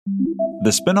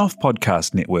The Spin-off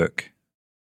Podcast Network.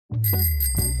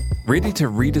 Ready to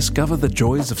rediscover the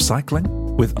joys of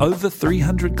cycling? With over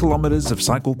 300 kilometres of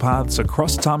cycle paths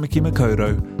across Tāmaki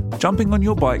Makaurau, jumping on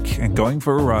your bike and going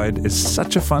for a ride is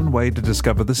such a fun way to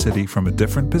discover the city from a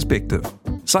different perspective.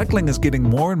 Cycling is getting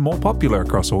more and more popular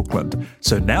across Auckland,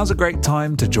 so now's a great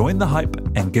time to join the hype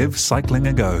and give cycling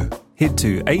a go. Head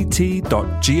to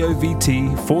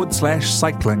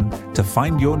at.govt/cycling to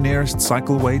find your nearest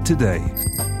cycleway today.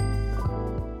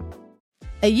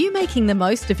 Are you making the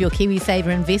most of your KiwiSaver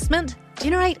investment?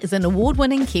 Generate is an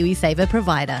award-winning KiwiSaver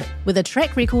provider with a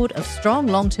track record of strong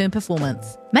long-term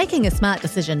performance. Making a smart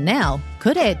decision now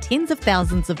could add tens of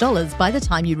thousands of dollars by the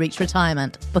time you reach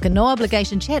retirement. Book a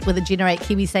no-obligation chat with a Generate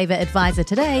KiwiSaver advisor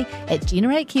today at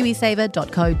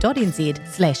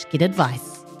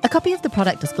generatekiwisaver.co.nz/get-advice. A copy of the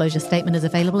product disclosure statement is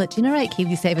available at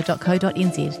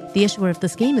generatekiwisaver.co.nz. The issuer of the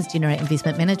scheme is Generate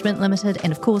Investment Management Limited,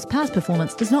 and of course, past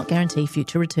performance does not guarantee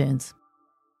future returns.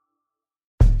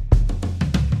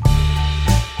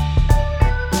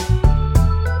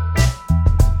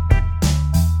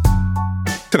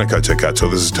 Tēnā koutou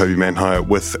katoa, this is Toby Manhire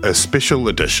with a special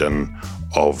edition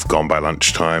of Gone by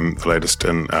Lunchtime, the latest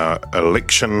in our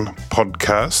election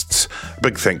podcasts. A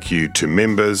big thank you to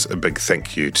members, a big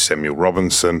thank you to Samuel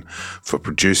Robinson for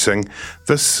producing.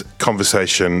 This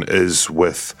conversation is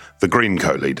with the Green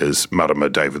co-leaders, Marama,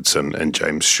 Davidson and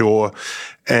James Shaw,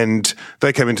 and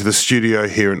they came into the studio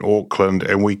here in Auckland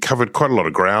and we covered quite a lot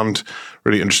of ground.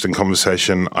 Really interesting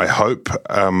conversation, I hope.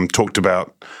 Talked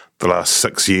about the last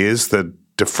 6 years, the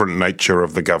different nature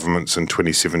of the governments in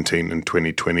 2017 and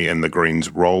 2020 and the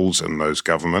Greens' roles in those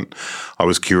government. I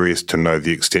was curious to know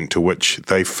the extent to which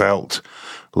they felt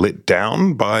let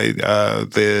down by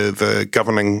the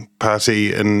governing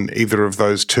party in either of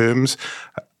those terms.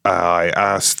 I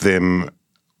asked them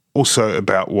also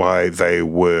about why they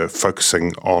were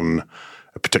focusing on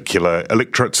particular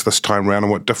electorates this time round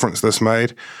and what difference this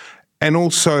made, and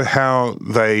also how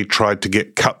they tried to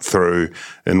get cut through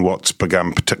in what's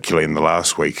begun, particularly in the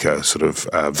last week, a sort of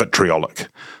vitriolic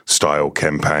style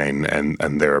campaign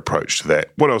and their approach to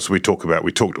that. What else did we talk about?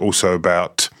 We talked also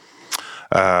about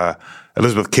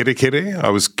Elizabeth Kerekere. I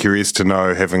was curious to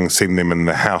know, having seen them in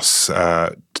the House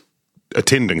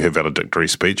attending her valedictory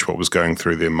speech, what was going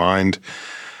through their mind.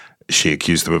 She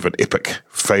accused them of an epic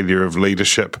failure of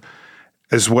leadership,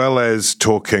 as well as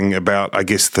talking about, I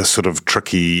guess, the sort of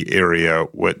tricky area,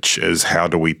 which is how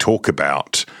do we talk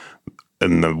about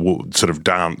in the sort of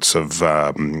dance of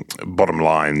bottom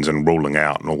lines and ruling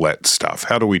out and all that stuff.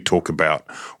 How do we talk about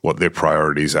what their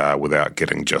priorities are without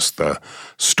getting just the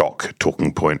stock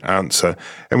talking point answer?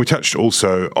 And we touched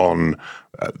also on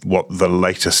what the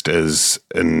latest is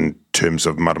in terms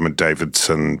of Marama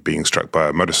Davidson being struck by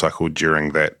a motorcycle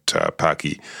during that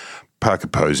Parker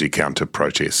Posey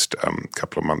counter-protest a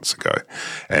couple of months ago,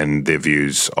 and their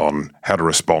views on how to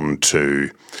respond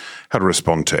to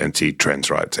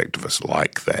anti-trans rights activists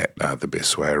like that, the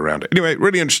best way around it. Anyway,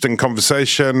 really interesting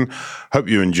conversation. Hope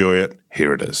you enjoy it.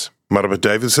 Here it is. Marama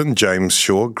Davidson, James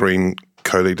Shaw, Green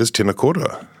co-leaders, tēnā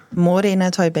kōrua.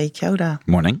 Mōrena Toby, kia ora.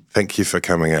 Morning. Thank you for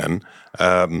coming in.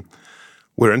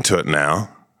 We're into it now.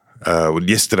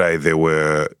 Yesterday there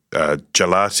were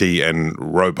gelati and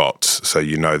robots, so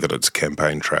you know that it's a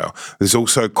campaign trail. There's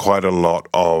also quite a lot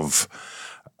of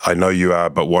I know you are,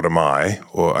 but what am I?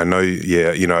 Or I know,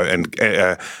 yeah, you know, and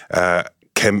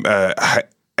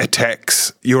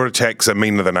attacks. Your attacks are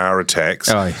meaner than our attacks.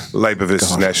 Oh, Labour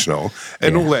versus National,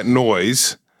 and all that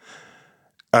noise.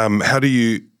 How do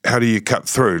you cut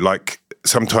through? Like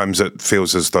sometimes it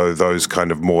feels as though those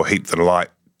kind of more heat than light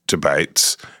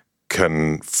debates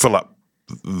can fill up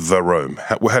the room.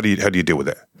 How do you deal with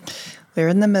that? We're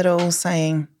in the middle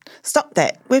saying, stop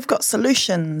that. We've got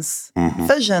solutions,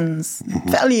 visions,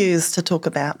 values to talk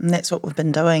about. And that's what we've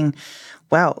been doing,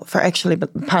 well, for actually the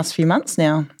past few months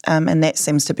now. And that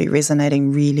seems to be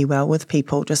resonating really well with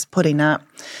people, just putting up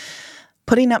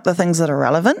the things that are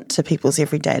relevant to people's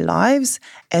everyday lives,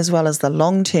 as well as the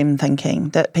long-term thinking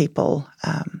that people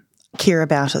care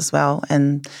about as well.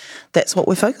 And that's what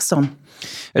we're focused on.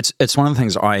 It's one of the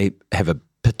things I have a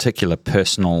particular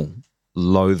personal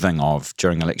loathing of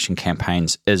during election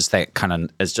campaigns is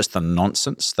just the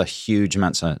nonsense, the huge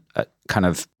amounts of kind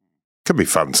of... Can be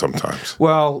fun sometimes.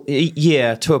 Well,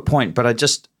 yeah, to a point, but I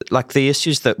just, like the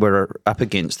issues that we're up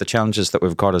against, the challenges that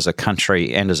we've got as a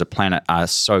country and as a planet are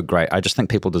so great. I just think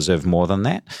people deserve more than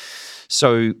that.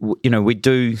 So, you know, we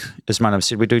do, as Marama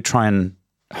said, we do try and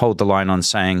hold the line on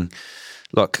saying,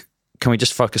 look, can we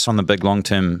just focus on the big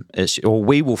long-term issue, or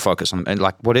we will focus on,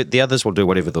 like, the others will do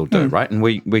whatever they'll do, right? And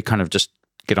we kind of just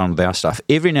get on with our stuff.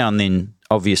 Every now and then,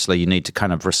 obviously, you need to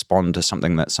kind of respond to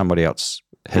something that somebody else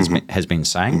has been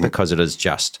saying, because it is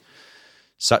just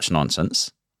such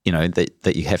nonsense,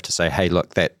 that you have to say, hey,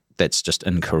 look, that's just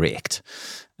incorrect.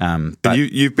 But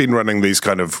you've been running these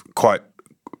kind of quite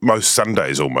most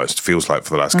Sundays almost, feels like,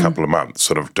 for the last couple of months,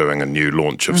 sort of doing a new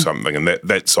launch of something, and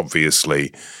that's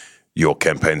obviously your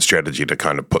campaign strategy to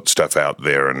kind of put stuff out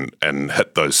there and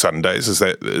hit those Sundays. Is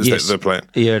that the plan?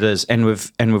 Yeah, it is, and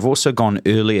we've also gone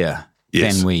earlier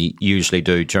than we usually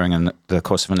do during the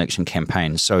course of an election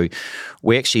campaign. So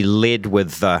we actually led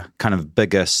with the kind of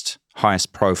biggest,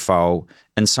 highest profile,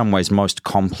 in some ways most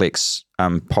complex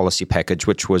policy package,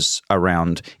 which was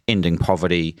around ending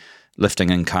poverty, lifting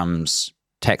incomes,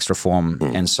 tax reform,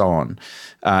 and so on.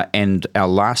 And our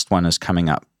last one is coming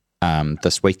up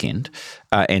this weekend.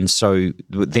 And so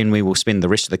then we will spend the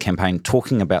rest of the campaign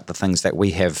talking about the things that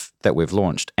we've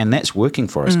launched. And that's working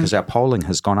for us, because our polling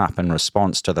has gone up in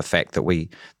response to the fact that we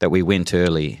went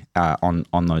early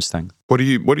on those things. What do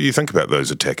you think about those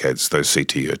attack ads, those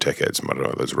CTU attack ads,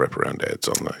 Marama, those wraparound ads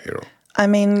on the Herald? I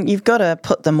mean, you've got to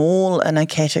put them all in a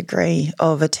category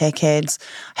of attack ads.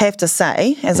 I have to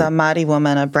say, as a Māori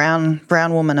woman, a brown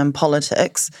woman in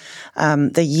politics,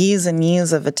 the years and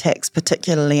years of attacks,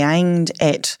 particularly aimed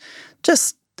at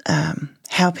just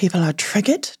how people are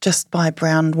triggered just by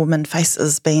brown woman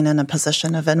faces being in a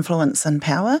position of influence and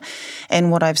power,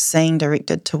 and what I've seen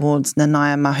directed towards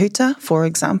Nanaia Mahuta, for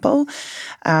example.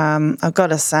 I've got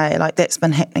to say, that's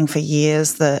been happening for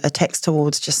years. The attacks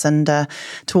towards Jacinda,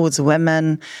 towards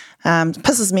women,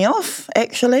 pisses me off,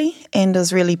 actually, and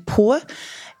is really poor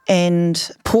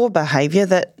behaviour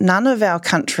that none of our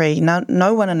country,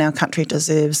 no one in our country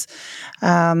deserves.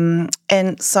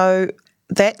 And so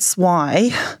that's why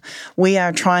we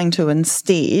are trying to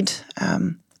instead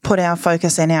put our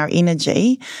focus and our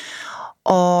energy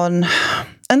on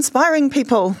inspiring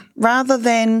people rather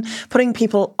than putting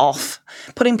people off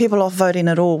voting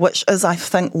at all, which is, I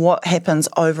think, what happens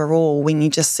overall when you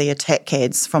just see attack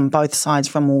ads from both sides,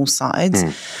 from all sides.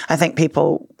 I think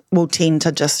people will tend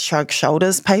to just shrug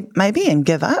shoulders maybe and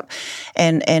give up.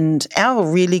 And our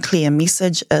really clear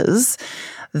message is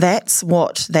that's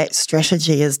what that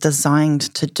strategy is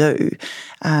designed to do.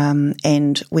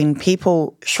 And when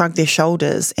people shrug their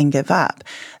shoulders and give up,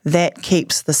 that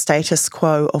keeps the status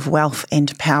quo of wealth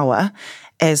and power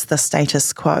as the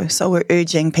status quo. So we're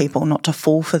urging people not to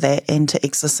fall for that and to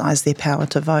exercise their power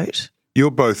to vote. You're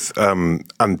both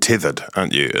untethered,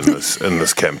 aren't you, in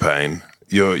this campaign?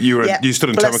 You stood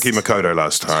in Tamaki Makaurau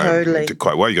last time. Totally. You did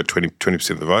quite well. You got 20%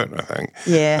 of the vote, I think.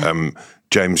 Yeah.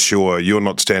 James Shaw, you're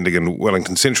not standing in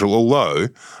Wellington Central, although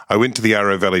I went to the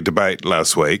Arrow Valley debate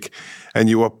last week and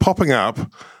you were popping up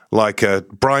like a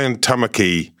Brian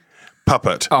Tamaki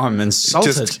puppet. Oh, I'm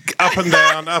insulted. Just up and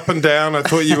down, up and down. I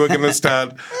thought you were going to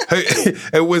start.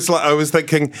 It was like, I was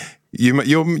thinking, you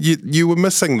were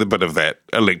missing the bit of that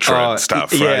electorate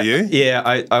stuff, are you?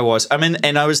 Yeah, I was. I mean,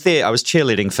 and I was there. I was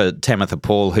cheerleading for Tamitha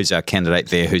Paul, who's our candidate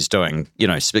there, who's doing,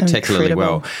 spectacularly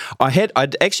well.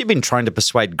 I'd actually been trying to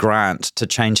persuade Grant to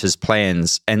change his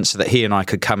plans, and so that he and I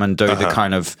could come and do the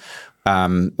kind of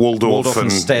Waldorf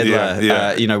and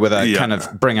Stadler, with a kind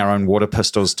of bring our own water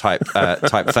pistols type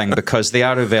thing, because the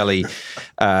Arrow Valley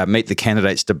Meet the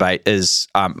Candidates debate is,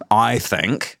 I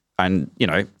think. And,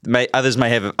 others may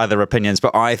have other opinions,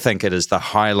 but I think it is the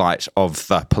highlight of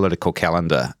the political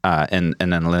calendar in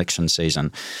an election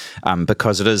season,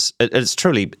 because it's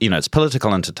truly, it's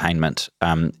political entertainment,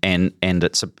 and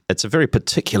it's a very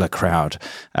particular crowd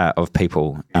of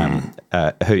people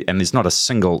who, and there's not a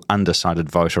single undecided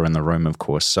voter in the room, of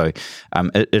course. So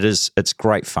it's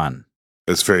great fun.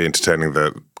 It's very entertaining,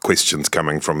 the questions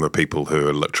coming from the people who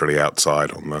are literally outside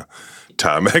on the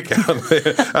tarmac out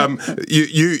there.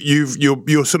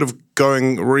 You're sort of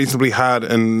going reasonably hard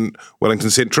in Wellington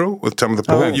Central with Tamitha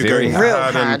Paul. You're going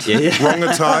hard in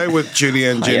Rongotai with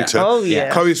Julianne Genter. Oh,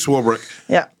 yeah. Chloe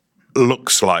Swarbrick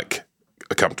looks like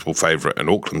a comfortable favourite in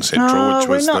Auckland Central, which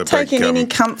was the big... We're not taking any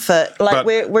comfort.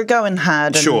 We're going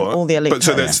hard in all the electorates.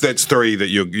 But so that's three that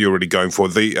you're really going for.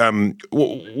 The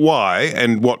why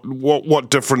and what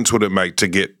difference would it make to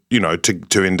get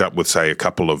to end up with, say, a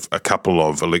couple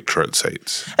of electorate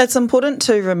seats? It's important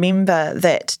to remember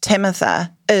that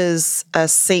Tamitha is a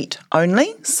seat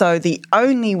only, so the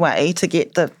only way to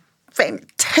get the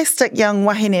fantastic young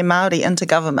wahine Māori into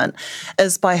government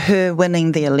is by her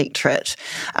winning the electorate.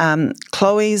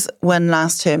 Chloe's win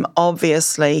last term,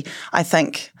 obviously, I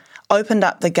think, opened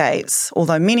up the gates,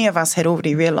 although many of us had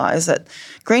already realised that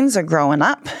Greens are growing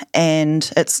up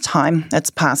and it's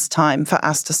past time for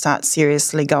us to start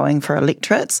seriously going for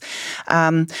electorates.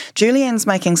 Julianne's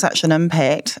making such an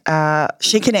impact,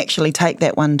 she can actually take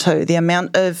that one too. The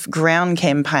amount of ground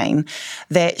campaign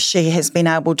that she has been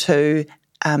able to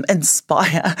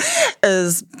inspire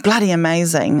is bloody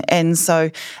amazing. And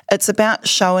so it's about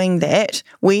showing that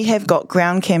we have got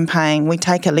ground campaign, we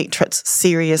take electorates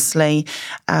seriously,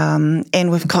 and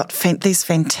we've got these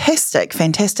fantastic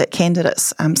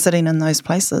candidates sitting in those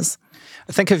places.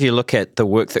 I think if you look at the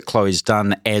work that Chloe's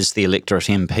done as the electorate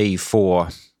MP for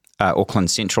Auckland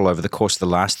Central over the course of the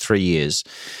last 3 years,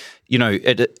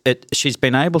 she's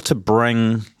been able to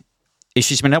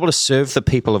serve the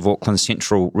people of Auckland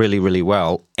Central really, really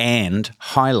well and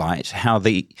highlight how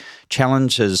the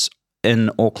challenges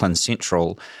in Auckland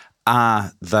Central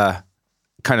are where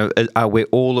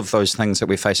all of those things that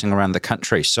we're facing around the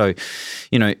country. So,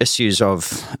 issues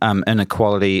of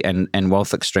inequality and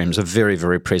wealth extremes are very,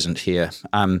 very present here.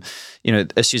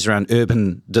 Issues around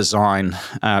urban design,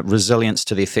 resilience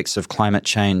to the effects of climate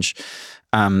change,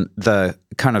 the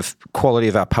kind of quality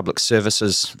of our public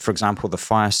services, for example, the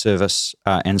fire service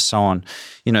and so on.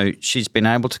 She's been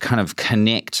able to kind of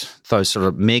connect those sort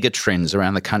of mega trends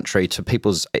around the country to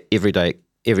people's everyday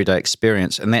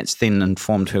experience, and that's then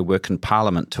informed her work in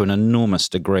Parliament to an enormous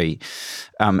degree.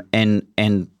 If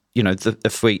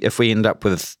we end up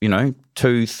with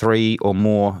 2, 3 or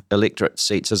more electorate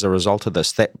seats as a result of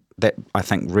this, that I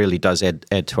think really does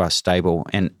add to our stable,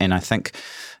 and I think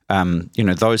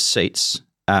those seats,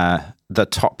 the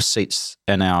top seats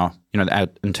in our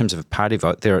in terms of party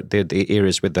vote, they're the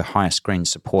areas with the highest Green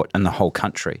support in the whole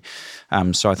country.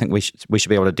 So I think we should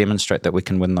be able to demonstrate that we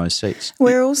can win those seats.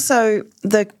 We're also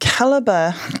the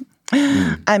calibre.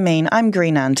 I mean, I'm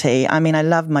Green Auntie. I mean, I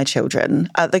love my children.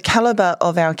 The calibre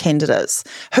of our candidates,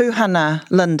 Huhana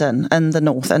Linden in the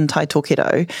north, in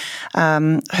Taitokedo,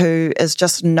 who is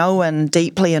just known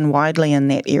deeply and widely in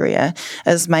that area,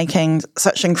 is making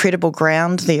such incredible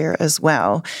ground there as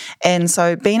well. And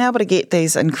so being able to get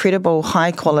these incredible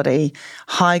high-quality,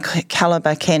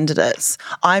 high-calibre candidates,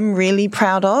 I'm really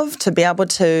proud of, to be able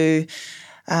to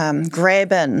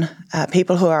grab in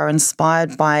people who are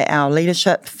inspired by our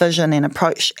leadership, vision and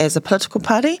approach as a political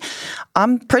party.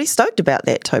 I'm pretty stoked about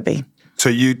that, Toby. So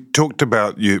you talked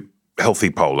about your healthy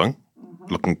polling,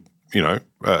 looking,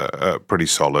 pretty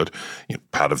solid.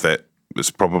 Part of that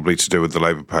is probably to do with the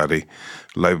Labour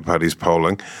Party's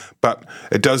polling. But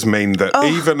it does mean that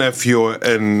even if you're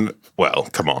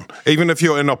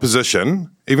in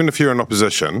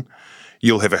opposition,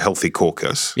 you'll have a healthy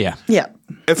caucus. Yeah.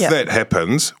 If that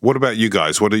happens, what about you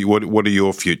guys? What are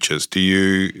your futures? Do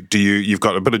you've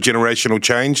got a bit of generational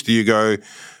change? Do you go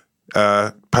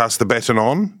pass the baton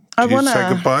on? Do you say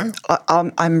goodbye?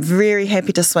 I'm very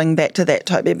happy to swing back to that,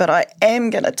 Toby, but I am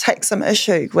going to take some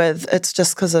issue with it's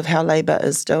just because of how Labour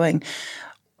is doing.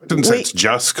 I didn't say it's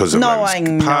just because of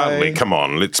Labour. It's partly. Come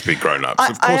on, let's be grown-ups.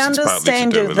 Of course it's partly to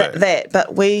do with that.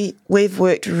 But we've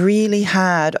worked really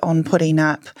hard on putting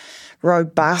up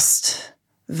robust,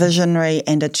 visionary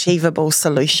and achievable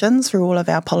solutions for all of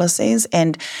our policies,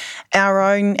 and our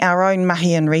own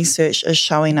mahi and research is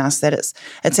showing us that it's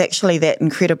actually that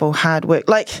incredible hard work.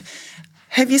 Like,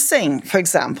 have you seen, for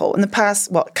example, in the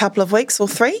past couple of weeks or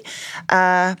 3,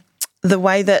 the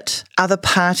way that other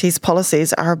parties'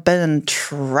 policies are being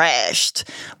trashed,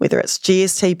 whether it's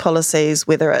GST policies,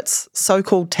 whether it's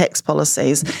so-called tax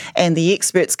policies, and the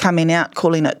experts coming out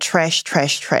calling it trash.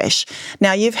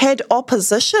 Now, you've had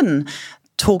opposition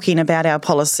talking about our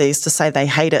policies to say they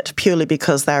hate it purely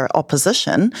because they're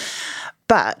opposition.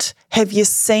 But have you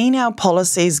seen our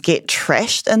policies get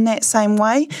trashed in that same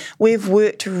way? We've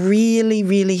worked really,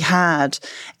 really hard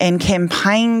and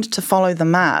campaigned to follow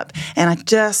them up. And I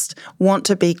just want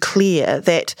to be clear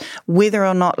that whether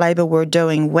or not Labour were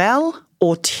doing well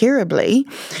or terribly,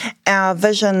 our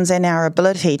visions and our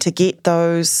ability to get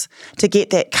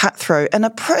that cut through in a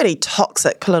pretty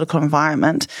toxic political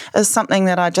environment is something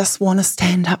that I just want to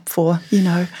stand up for,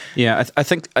 Yeah, I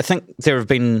think there have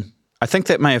been. I think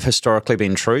that may have historically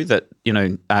been true, that,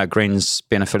 Greens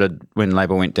benefited when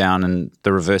Labour went down, and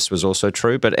the reverse was also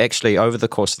true. But actually, over the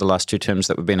course of the last 2 terms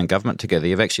that we've been in government together,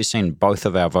 you've actually seen both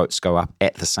of our votes go up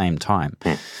at the same time.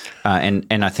 And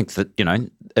I think that,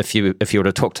 if you were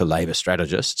to talk to Labour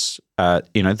strategists,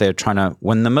 they're trying to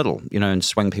win the middle, and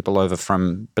swing people over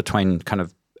from between kind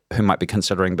of who might be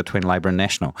considering between Labour and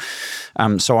National.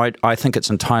 So I think it's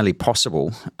entirely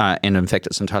possible, and in fact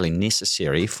it's entirely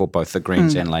necessary for both the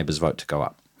Greens and Labour's vote to go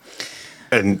up.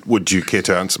 And would you care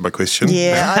to answer my question?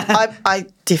 Yeah, I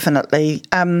definitely.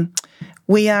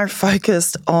 we are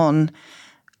focused on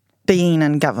being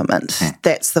in government.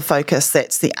 That's the focus,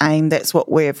 that's the aim, that's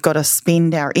what we've got to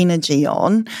spend our energy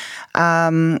on.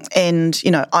 And,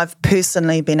 I've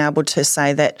personally been able to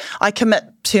say that I commit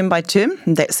term by term,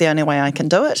 and that's the only way I can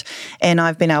do it, and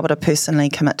I've been able to personally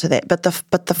commit to that. But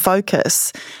the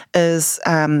focus is...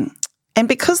 and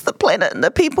because the planet and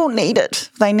the people need it,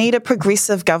 they need a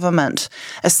progressive government,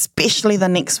 especially the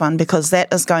next one, because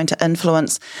that is going to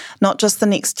influence not just the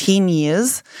next 10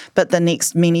 years, but the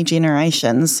next many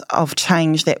generations of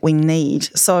change that we need.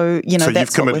 So,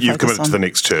 that's what you've committed to the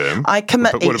next term. I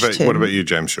commit each term. What about you,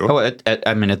 James Shaw? Oh, at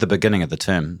the beginning of the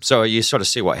term. So you sort of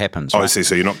see what happens. Oh, right? I see.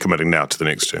 So you're not committing now to the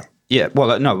next term. Yeah,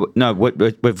 well, no,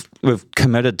 we've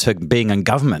committed to being in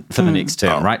government for the next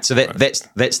term, right? So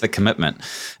that's the commitment,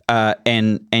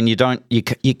 and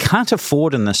you can't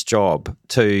afford in this job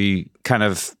to kind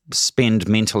of spend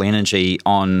mental energy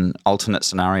on alternate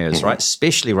scenarios, right?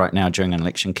 Especially right now during an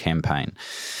election campaign.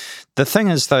 The thing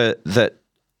is that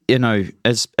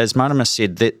as Marama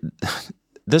said, that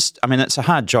it's a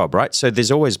hard job, right? So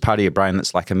there's always part of your brain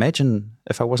that's like, imagine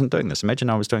if I wasn't doing this, imagine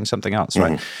I was doing something else,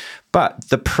 right? But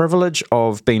the privilege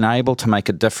of being able to make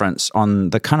a difference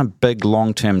on the kind of big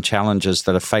long-term challenges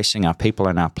that are facing our people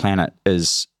and our planet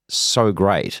is so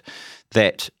great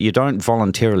that you don't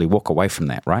voluntarily walk away from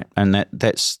that, right? And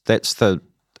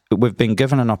we've been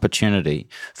given an opportunity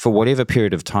for whatever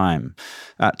period of time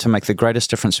to make the greatest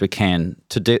difference we can,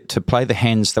 to play the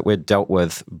hands that we're dealt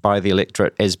with by the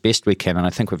electorate as best we can, and I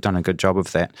think we've done a good job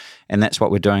of that, and that's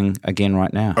what we're doing again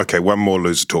right now. Okay, one more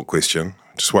loser talk question,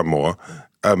 just one more.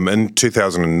 In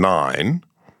 2009,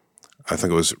 I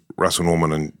think it was Russell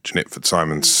Norman and Jeanette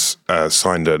Fitzsimons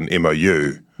signed an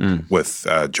MOU with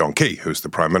John Key, who's the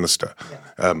Prime Minister.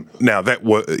 Now that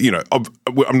we're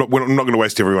not going to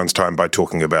waste everyone's time by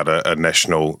talking about a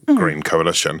national green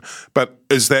coalition, but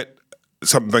is that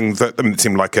something that it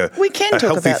seemed like a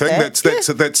healthy thing?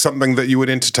 That's something that you would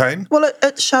entertain? Well,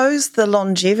 it shows the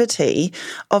longevity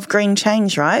of green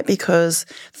change, right? Because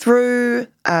through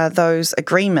those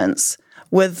agreements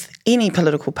with any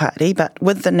political party, but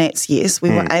with the Nats, yes, we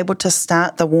were able to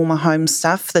start the warmer home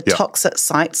stuff, the toxic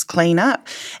sites clean up.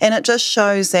 And it just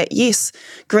shows that, yes,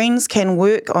 Greens can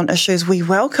work on issues. We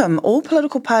welcome all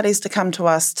political parties to come to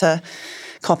us to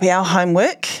copy our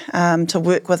homework, to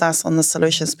work with us on the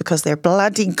solutions because they're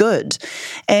bloody good.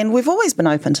 And we've always been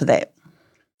open to that.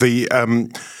 The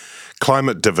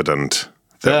climate dividend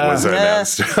that was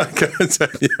announced. I was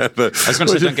going to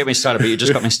say, don't get me started, but you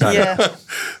just got me started.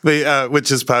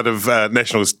 Which is part of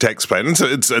National's tax plan. And so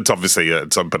it's obviously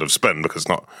it's a bit of spin because it's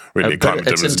not really a climate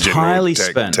dividend. It's entirely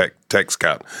spin. Tax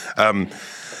cut.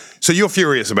 So you're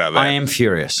furious about that? I am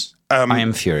furious.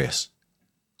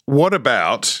 What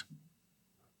about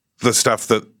the stuff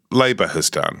that Labour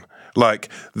has done? Like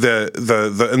the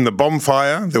in the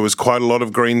bonfire, there was quite a lot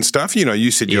of green stuff.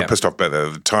 You said you were pissed off about that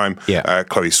at the time.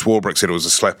 Chloe Swarbrick said it was a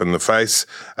slap in the face.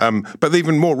 But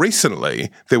even more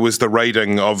recently, there was the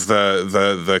raiding of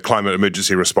the Climate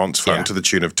Emergency Response Fund to the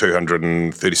tune of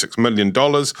 $236 million.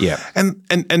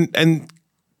 And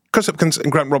Chris Hipkins and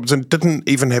Grant Robertson didn't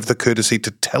even have the courtesy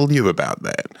to tell you about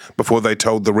that before they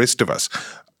told the rest of us.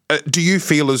 Do you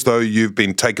feel as though you've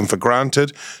been taken for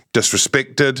granted,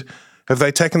 disrespected? Have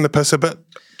they taken the piss a bit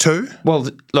too? Well,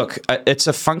 look, it's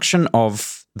a function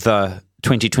of the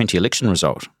 2020 election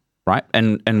result, right?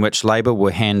 In which Labour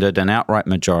were handed an outright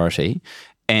majority.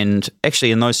 And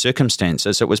actually, in those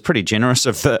circumstances, it was pretty generous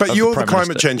of the. But you're the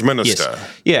climate change minister.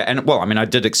 Yes. Yeah, and well, I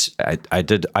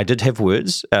did have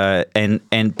words, but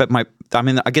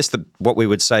I guess what we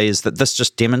would say is that this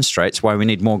just demonstrates why we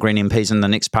need more Green MPs in the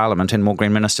next Parliament and more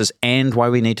Green ministers, and why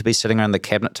we need to be sitting around the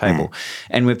cabinet table.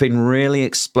 And we've been really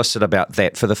explicit about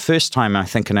that for the first time, I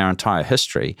think, in our entire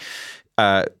history.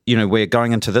 We're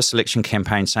going into this election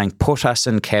campaign saying, put us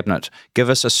in cabinet, give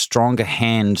us a stronger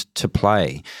hand to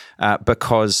play,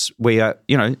 because we are,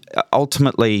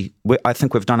 ultimately, I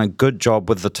think we've done a good job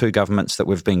with the two governments that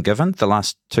we've been given the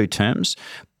last two terms,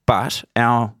 but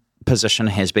our position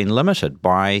has been limited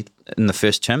by, in the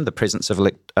first term, the presence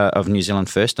of New Zealand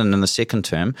First, and in the second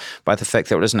term, by the fact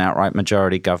that it was an outright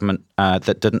majority government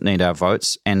that didn't need our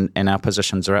votes, and our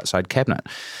positions are outside cabinet.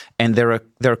 And there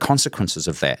are consequences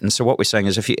of that. And so what we're saying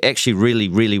is, if you actually really,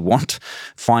 really want,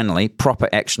 finally, proper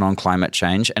action on climate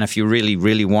change, and if you really,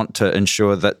 really want to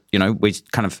ensure that, we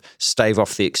kind of stave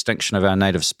off the extinction of our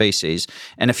native species,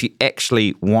 and if you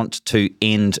actually want to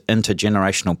end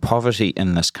intergenerational poverty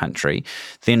in this country,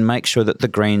 then make sure that the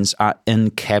Greens are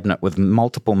in cabinet with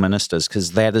multiple ministers,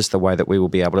 because that is the way that we will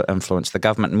be able to influence the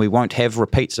government, and we won't have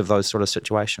repeats of those sort of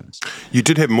situations. You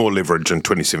did have more leverage in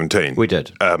 2017. We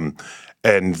did.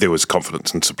 and there was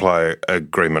confidence in supply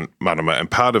agreement, Marama, and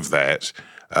part of that,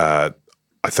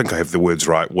 I think I have the words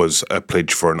right, was a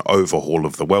pledge for an overhaul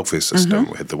of the welfare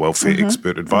system. We had the Welfare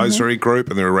Expert Advisory Group,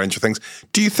 and there were a range of things.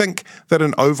 Do you think that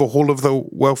an overhaul of the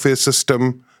welfare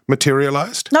system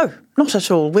materialised? No, not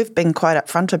at all. We've been quite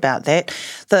upfront about that.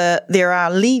 There are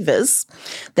levers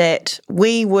that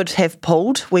we would have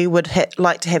pulled, we would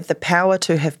like to have the power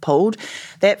to have pulled,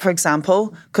 that, for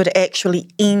example, could actually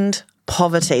end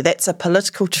poverty. That's a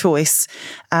political choice.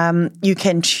 You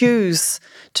can choose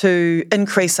to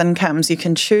increase incomes. You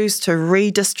can choose to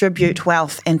redistribute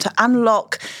wealth and to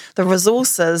unlock the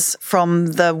resources from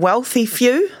the wealthy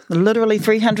few, literally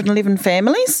 311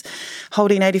 families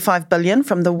holding 85 billion,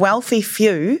 from the wealthy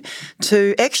few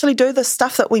to actually do the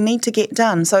stuff that we need to get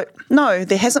done. So no,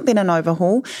 there hasn't been an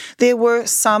overhaul. There were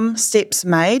some steps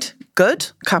made.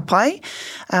 Good, ka pai.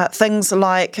 Things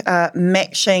like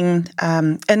matching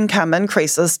income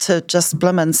increases to just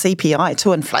blimmin' CPI,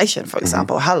 to inflation, for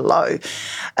example. Hello.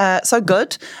 So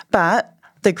good, but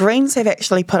the Greens have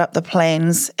actually put up the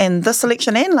plans in this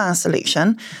election and last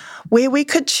election where we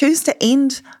could choose to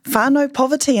end whānau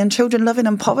poverty and children living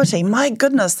in poverty. My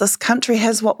goodness, this country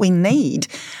has what we need.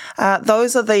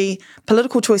 Those are the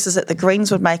political choices that the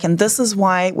Greens would make, and this is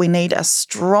why we need a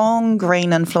strong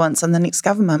Green influence in the next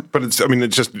government. But it's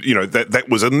just, that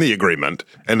was in the agreement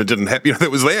and it didn't happen.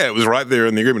 That was there. It was right there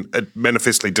in the agreement. It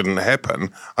manifestly didn't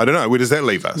happen. I don't know. Where does that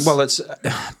leave us? Well,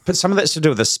 but some of that's to do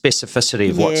with the specificity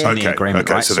of what's in the agreement,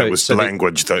 okay, right? So that was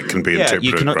language that can be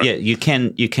interpreted. Right?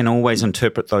 You can always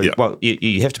interpret those. Yeah. Well,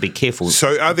 you have to be careful.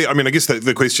 So are there, I guess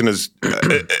the question is,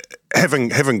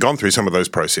 having gone through some of those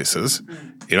processes,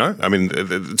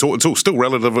 it's all still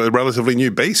relatively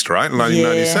new beast, right? In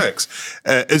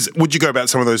 1996, would you go about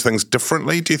some of those things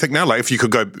differently? Do you think now, like if you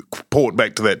could go port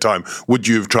back to that time, would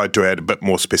you have tried to add a bit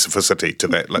more specificity to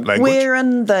that language? We're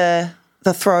in the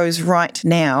throes right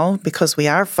now, because we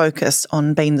are focused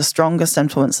on being the strongest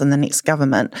influence in the next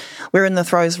government. We're in the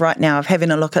throes right now of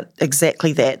having a look at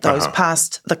exactly that,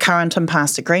 the current and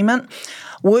past agreement,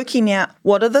 working out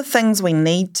what are the things we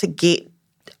need to get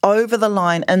over the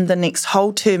line in the next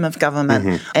whole term of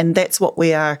government. And that's what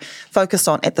we are focused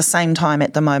on at the same time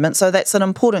at the moment. So that's an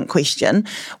important question.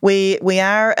 We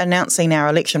are announcing our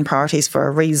election priorities for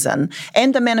a reason.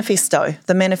 And the manifesto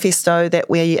that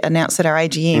we announced at our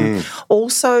AGM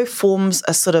also forms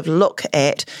a sort of look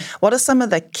at what are some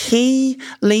of the key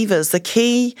levers, the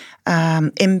key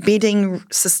embedding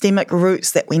systemic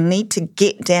roots that we need to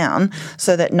get down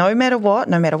so that no matter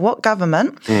what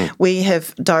government, we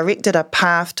have directed a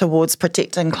path towards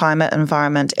protecting climate,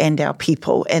 environment and our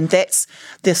people. And that's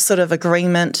this sort of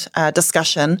agreement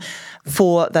discussion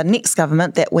for the next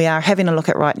government that we are having a look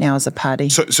at right now as a party.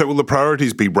 So will the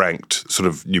priorities be ranked sort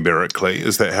of numerically?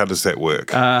 How does that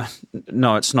work?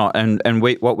 No, it's not. And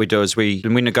what we do is we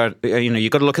negotiate.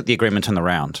 You've got to look at the agreement in the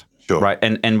round. Sure. Right,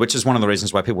 and which is one of the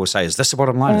reasons why people will say, "Is this a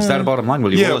bottom line? Is that a bottom line?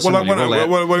 Will you roll this in? Will you roll that?"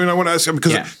 I want to ask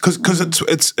because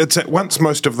it's at once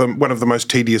one of the most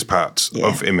tedious parts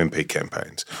of MMP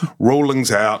campaigns. Rulings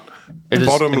out,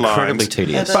 bottom lines, incredibly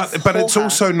tedious, but it's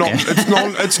also not.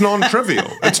 It's non-trivial.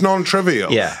 It's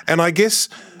non-trivial. Yeah. And I guess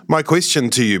my question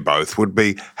to you both would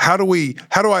be: How do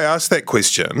I ask that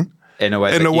question? In a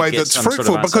way that's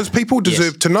fruitful, because people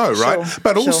deserve to know, right? Sure.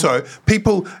 But also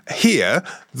people hear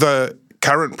the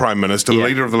current Prime Minister, the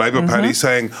leader of the Labour Party,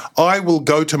 saying, I will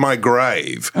go to my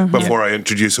grave before I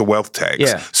introduce a wealth tax.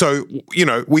 Yeah. So,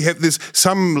 we have this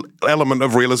some element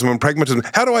of realism and pragmatism.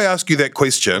 How do I ask you that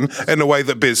question in a way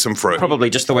that bears some fruit?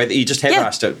 Probably just the way that you just have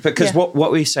asked it. Because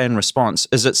what we say in response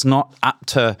is it's not up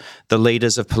to the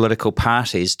leaders of political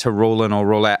parties to rule in or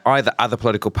rule out either other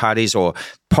political parties or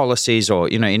policies or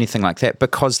anything like that,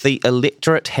 because the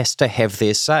electorate has to have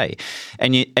their say.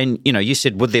 And you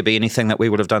said, would there be anything that we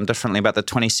would have done differently about the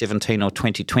 2017 or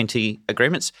 2020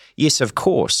 agreements? Yes, of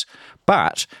course,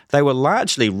 but they were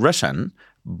largely written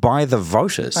by the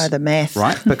voters, by the math,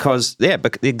 right? Because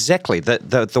exactly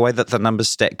the way that the numbers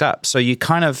stacked up. So you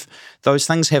kind of those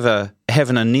things have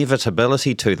an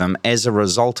inevitability to them as a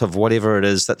result of whatever it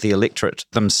is that the electorate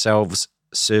themselves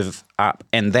serve up.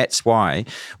 And that's why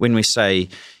when we say,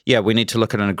 we need to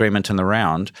look at an agreement in the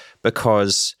round,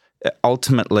 because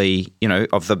ultimately,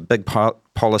 of the big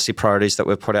policy priorities that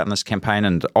we've put out in this campaign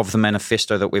and of the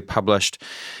manifesto that we've published,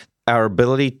 our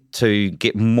ability to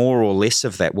get more or less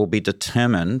of that will be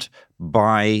determined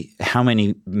by how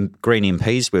many Green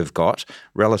MPs we've got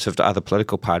relative to other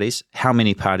political parties, how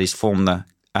many parties form the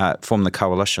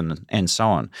coalition, and so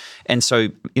on. And so,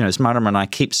 as Marama and I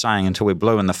keep saying until we're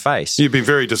blue in the face. You've been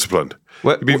very disciplined.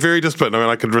 You'd be very disciplined. I mean,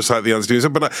 I could recite the answer to you,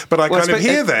 but I kind of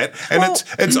hear that, and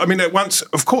it's. I mean, at once,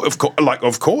 of course,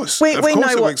 we it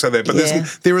know works like that. But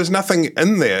there is nothing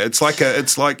in there. It's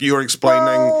like you're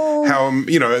explaining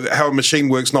how a machine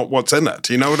works, not what's in it.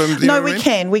 You know what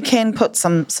I'm? We can put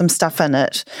some stuff in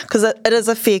it because it is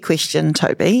a fair question,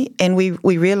 Toby, and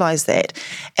we realise that.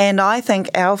 And I think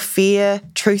our fair,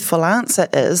 truthful answer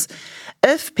is,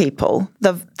 if people,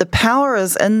 the power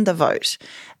is in the vote.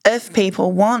 If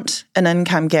people want an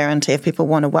income guarantee, if people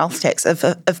want a wealth tax,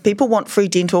 if people want free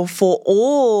dental for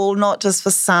all, not just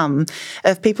for some,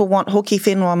 if people want hoki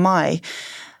whenua mai,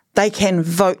 they can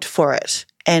vote for it.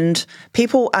 And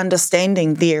people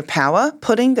understanding their power,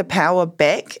 putting the power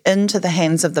back into the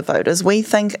hands of the voters, we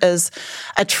think is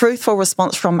a truthful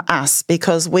response from us,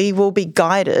 because we will be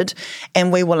guided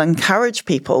and we will encourage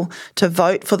people to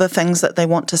vote for the things that they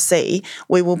want to see.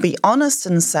 We will be honest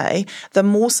and say the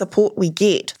more support we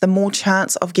get, the more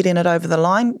chance of getting it over the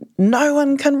line. No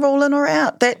one can rule in or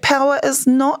out. That power is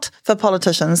not for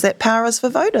politicians. That power is for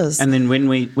voters. And then when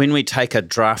we take a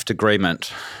draft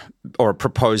agreement or a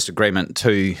proposed agreement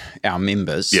to our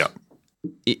members,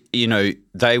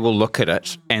 they will look at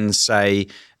it and say,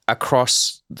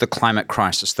 across the climate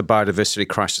crisis, the biodiversity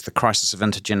crisis, the crisis of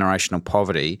intergenerational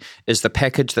poverty, is the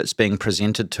package that's being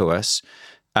presented to us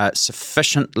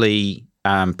sufficiently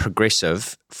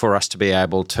progressive for us to be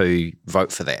able to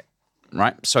vote for that,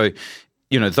 right? So,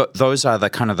 those are the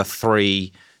kind of the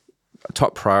three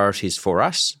top priorities for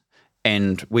us.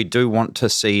 And we do want to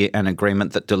see an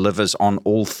agreement that delivers on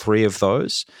all three of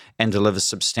those and delivers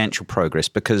substantial progress,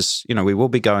 because, we will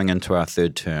be going into our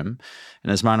third term.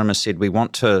 And as Marama said, we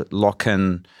want to lock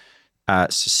in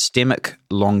systemic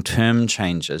long-term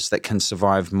changes that can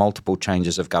survive multiple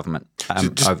changes of government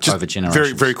over generations.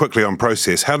 Very, very quickly on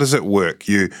process, how does it work?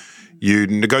 You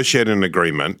negotiate an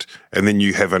agreement, and then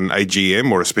you have an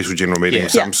AGM or a special general meeting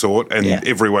of some sort, and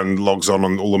everyone logs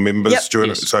on all the members during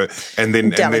it. So, and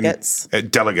then delegates,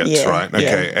 right?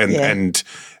 Okay,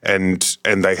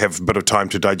 and they have a bit of time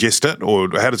to digest it, or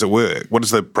how does it work? What is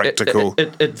the practical?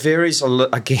 It varies a lot.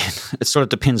 Again, it sort of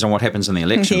depends on what happens in the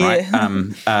election, right?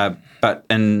 But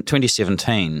in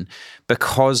 2017,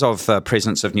 because of the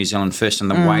presence of New Zealand First and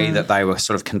the way that they were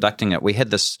sort of conducting it, we had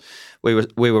this. We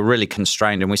were really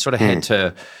constrained, and we sort of had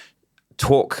to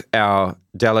talk our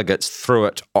delegates through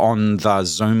it on the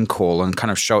Zoom call and kind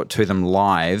of show it to them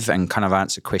live and kind of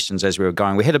answer questions as we were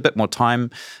going. We had a bit more time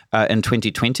in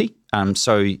 2020,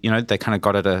 so they kind of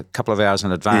got it a couple of hours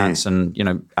in advance, and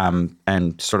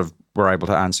and sort of were able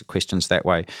to answer questions that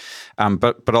way.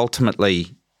 But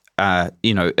ultimately,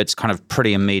 it's kind of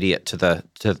pretty immediate to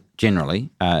generally,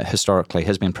 historically,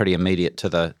 has been pretty immediate to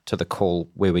the call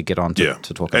where we get on to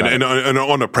talk about it. And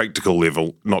on a practical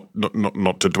level, not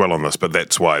to dwell on this, but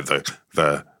that's why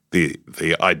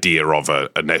the idea of a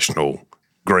national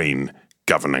green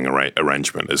governing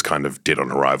arrangement is kind of dead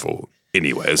on arrival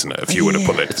anyway, isn't it? If you were to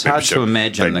put that, it's hard to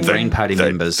imagine the Green Party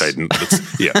members.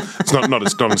 It's not a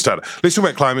non-starter. Let's talk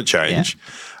about climate change.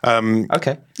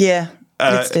 Okay. Yeah.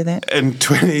 Let's do that. In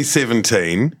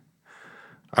 2017,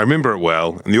 I remember it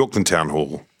well, in the Auckland Town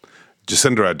Hall,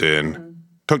 Jacinda Ardern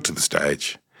took to the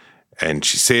stage and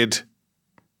she said,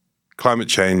 climate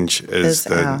change is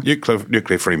the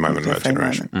nuclear-free moment in our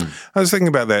generation. I was thinking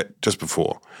about that just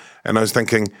before, and I was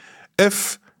thinking,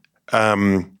 if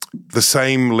the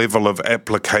same level of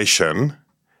application,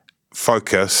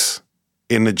 focus,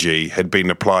 energy had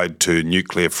been applied to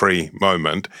nuclear-free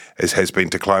moment as has been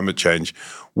to climate change,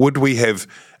 would we have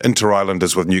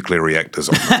inter-islanders with nuclear reactors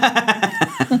on them?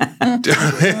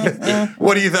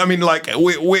 What do you I mean, like,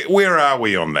 where are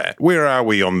we on that? Where are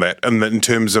we on that? And in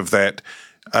terms of that,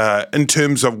 in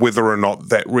terms of whether or not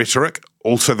that rhetoric,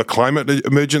 also the climate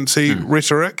emergency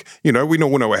rhetoric, we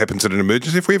all know what happens in an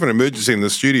emergency. If we have an emergency in the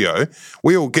studio,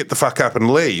 we all get the fuck up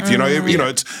and leave.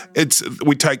 It's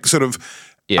we take sort of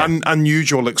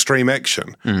unusual extreme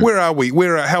action. Where are we?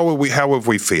 How have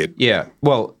we fared? Yeah.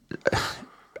 Well,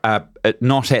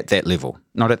 not at that level.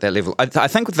 Not at that level. I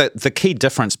think the key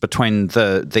difference between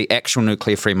the actual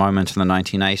nuclear-free moment in the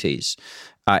 1980s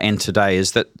and today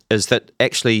is that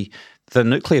actually the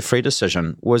nuclear-free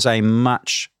decision was a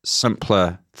much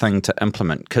simpler thing to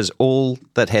implement, because all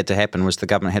that had to happen was the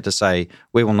government had to say,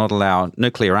 we will not allow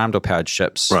nuclear-armed or powered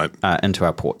ships into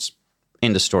our ports.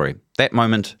 End of story. That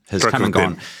moment has come and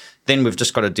gone. Then we've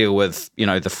just got to deal with,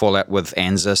 the fallout with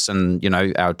ANZUS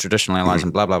and, our traditional allies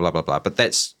and blah, blah, blah, blah, blah. But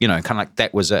that's, kind of like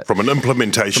that was it. From an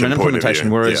implementation point of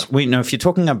view. Whereas, if you're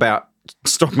talking about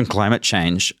stopping climate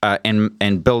change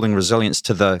and building resilience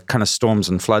to the kind of storms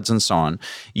and floods and so on,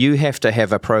 you have to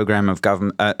have a program of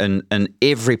government in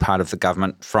every part of the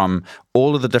government, from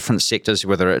all of the different sectors,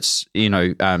 whether it's,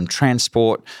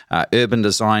 transport, urban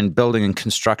design, building and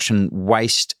construction,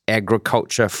 waste,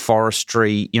 agriculture,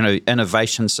 forestry,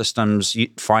 innovation systems,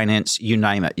 finance, you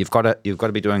name it. You've got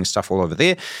to be doing stuff all over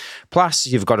there. Plus,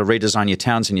 you've got to redesign your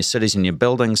towns and your cities and your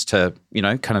buildings to,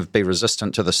 kind of be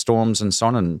resistant to the storms and so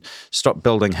on, and stop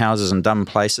building houses in dumb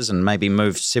places and maybe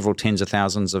move several tens of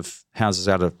thousands of houses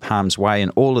out of harm's way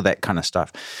and all of that kind of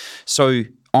stuff. So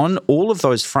on all of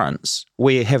those fronts,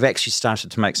 we have actually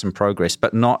started to make some progress,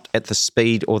 but not at the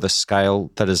speed or the scale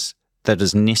that is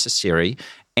necessary.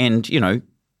 And,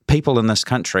 people in this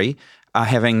country are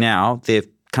having now their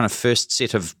kind of first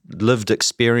set of lived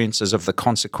experiences of the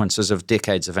consequences of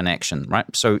decades of inaction, right?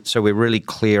 So we're really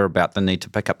clear about the need to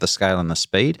pick up the scale and the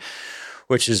speed,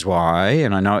 which is why,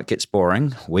 and I know it gets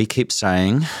boring, we keep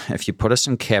saying if you put us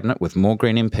in cabinet with more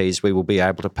Green MPs, we will be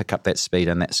able to pick up that speed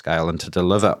and that scale and to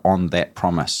deliver on that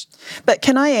promise. But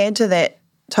can I add to that,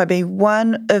 Toby,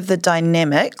 one of the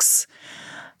dynamics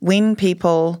when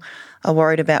people are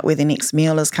worried about where their next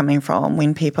meal is coming from,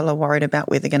 when people are worried about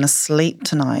where they're going to sleep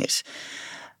tonight,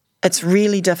 it's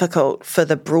really difficult for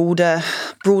the broader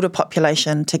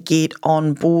population to get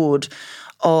on board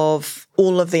of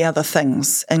all of the other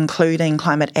things, including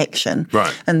climate action.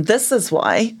 Right. And this is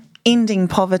why ending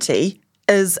poverty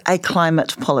is a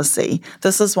climate policy.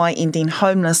 This is why ending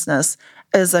homelessness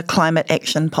is a climate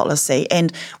action policy.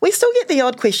 And we still get the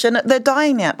odd question, they're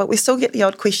dying out, but we still get the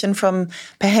odd question from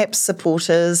perhaps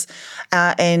supporters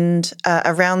and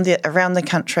around the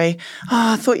country,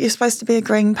 I thought you're supposed to be a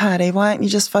Green Party. Why aren't you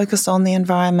just focused on the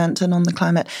environment and on the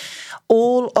climate?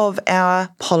 All of our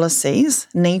policies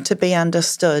need to be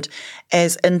understood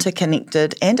as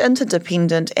interconnected and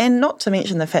interdependent, and not to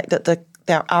mention the fact that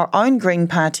our own Green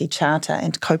Party charter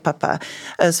and kaupapa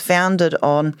is founded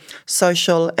on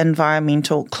social,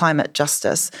 environmental, climate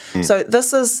justice. So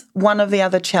this is one of the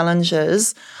other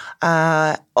challenges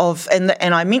and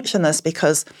I mention this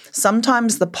because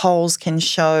sometimes the polls can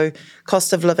show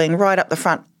cost of living right up the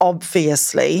front,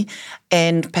 obviously,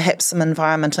 and perhaps some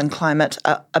environment and climate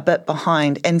a bit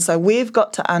behind. And so we've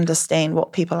got to understand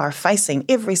what people are facing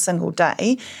every single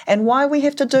day and why we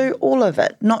have to do all of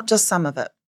it, not just some of it.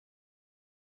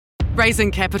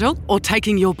 Raising capital or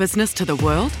taking your business to the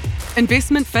world?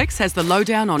 Investment Fix has the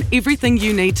lowdown on everything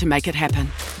you need to make it happen.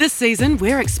 This season,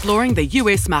 we're exploring the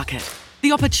US market,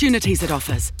 the opportunities it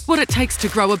offers, what it takes to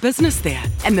grow a business there,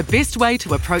 and the best way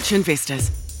to approach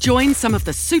investors. Join some of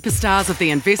the superstars of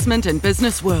the investment and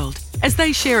business world as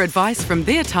they share advice from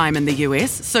their time in the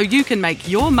US so you can make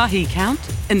your mahi count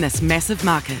in this massive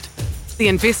market. The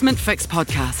Investment Fix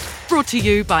podcast, brought to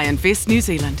you by Invest New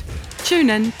Zealand. Tune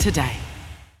in today.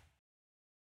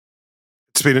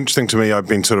 It's been interesting to me. I've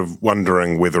been sort of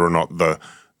wondering whether or not the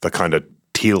kind of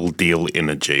teal deal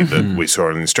energy that we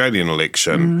saw in the Australian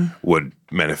election would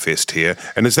manifest here.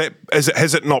 And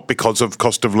has it not because of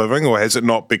cost of living, or has it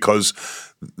not because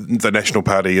the National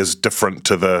Party is different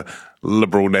to the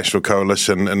Liberal National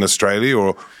Coalition in Australia?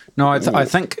 Or no, I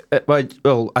think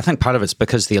part of it's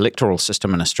because the electoral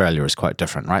system in Australia is quite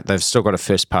different, right? They've still got a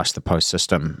first past the post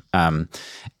system, and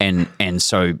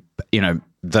so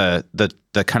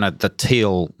the kind of the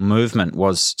teal movement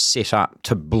was set up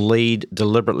to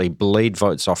deliberately bleed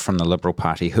votes off from the Liberal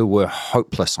Party, who were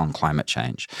hopeless on climate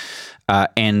change.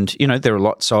 And there are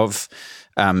lots of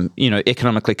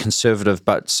economically conservative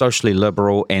but socially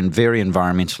liberal and very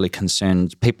environmentally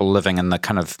concerned people living in the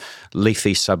kind of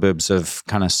leafy suburbs of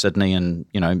kind of Sydney and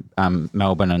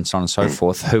Melbourne and so on and so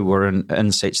forth, who were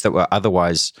in seats that were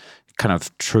otherwise kind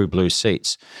of true blue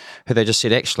seats, who they just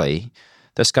said, actually,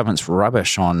 this government's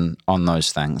rubbish on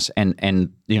those things, and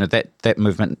that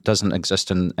movement doesn't exist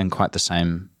in quite the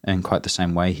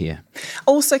same way here.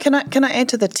 Also, can I add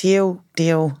to the teal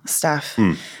deal stuff?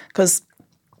 Because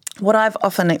what I've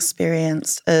often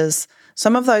experienced is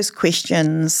some of those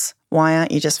questions, why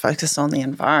aren't you just focused on the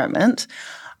environment,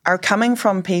 are coming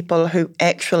from people who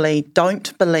actually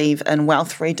don't believe in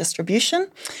wealth redistribution,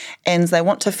 and they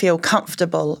want to feel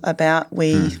comfortable about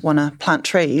we want to plant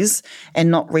trees and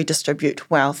not redistribute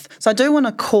wealth. So I do want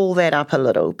to call that up a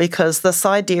little, because this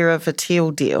idea of a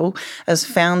teal deal is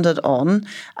founded on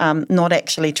not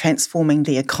actually transforming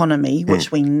the economy,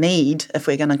 which we need if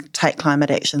we're going to take climate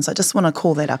action. So I just want to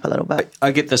call that up a little bit. I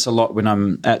get this a lot when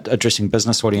I'm addressing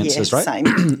business audiences, right?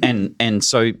 Same. and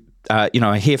so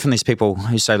I hear from these people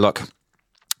who say, look,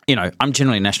 I'm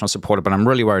generally a national supporter, but I'm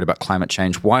really worried about climate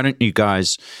change. Why don't you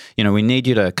guys, we need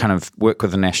you to kind of work with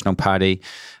the National Party.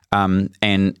 And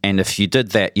if you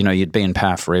did that, you'd be in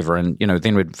power forever. And,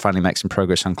 then we'd finally make some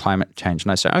progress on climate change.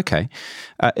 And I say, okay,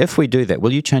 if we do that,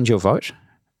 will you change your vote?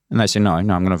 And they say, no, I'm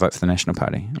going to vote for the National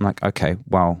Party. I'm like, okay,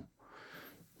 well,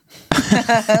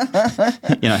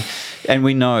 And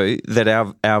we know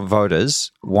that our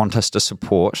voters want us to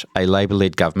support a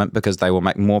Labour-led government because they will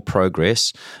make more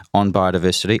progress on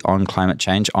biodiversity, on climate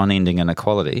change, on ending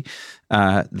inequality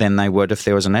than they would if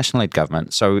there was a national-led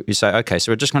government. So you say, okay,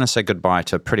 so we're just going to say goodbye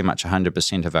to pretty much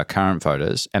 100% of our current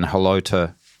voters and hello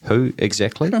to who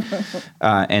exactly?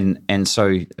 And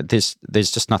so there's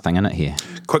just nothing in it here.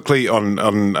 Quickly on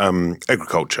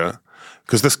agriculture,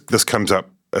 because this comes up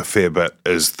a fair bit,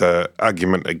 is the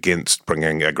argument against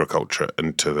bringing agriculture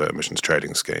into the emissions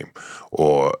trading scheme,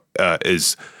 or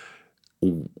is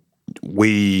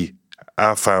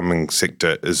our farming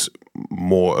sector is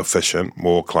more efficient,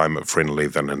 more climate friendly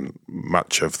than in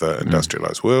much of the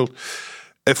industrialised world.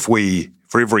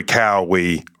 For every cow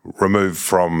we remove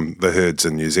from the herds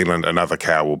in New Zealand, another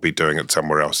cow will be doing it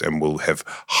somewhere else and will have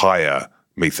higher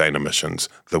methane emissions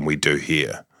than we do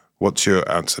here. What's your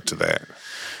answer to that?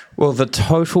 Well, the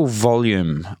total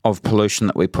volume of pollution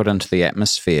that we put into the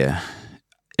atmosphere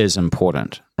is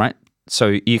important, right?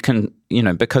 So you can,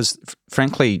 because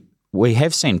frankly, we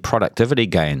have seen productivity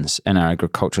gains in our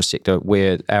agriculture sector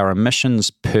where our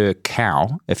emissions per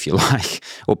cow, if you like,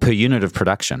 or per unit of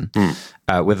production,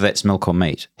 whether that's milk or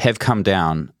meat, have come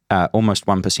down almost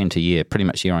 1% a year, pretty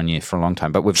much year on year for a long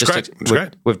time. But we've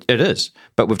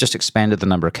but we've just expanded the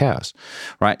number of cows,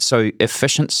 right? So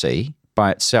efficiency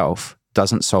by itself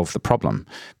doesn't solve the problem,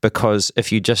 because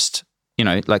if you just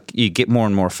you get more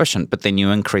and more efficient, but then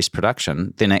you increase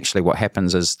production, then actually what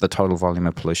happens is the total volume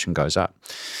of pollution goes up.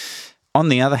 On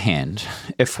the other hand,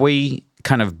 if we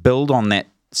kind of build on that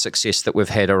success that we've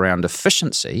had around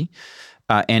efficiency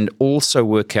and also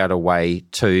work out a way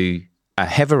to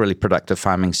have a really productive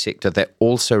farming sector that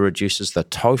also reduces the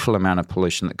total amount of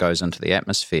pollution that goes into the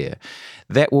atmosphere,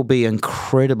 that will be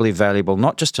incredibly valuable,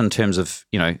 not just in terms of,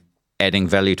 adding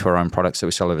value to our own products that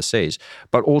we sell overseas,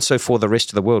 but also for the rest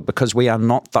of the world, because we are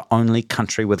not the only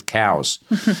country with cows.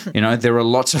 There are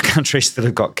lots of countries that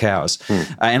have got cows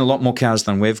and a lot more cows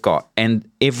than we've got. And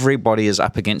everybody is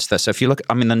up against this. So if you look,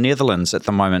 the Netherlands at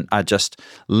the moment are just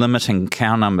limiting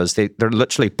cow numbers. They're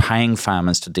literally paying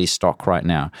farmers to destock right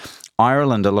now.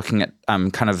 Ireland are looking at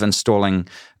kind of installing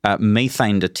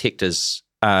methane detectors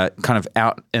kind of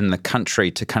out in the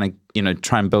country to kind of,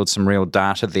 try and build some real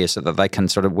data there so that they can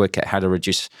sort of work out how to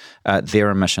reduce their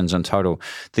emissions in total.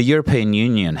 The European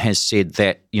Union has said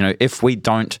that, if we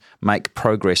don't make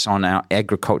progress on our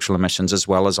agricultural emissions as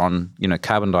well as on,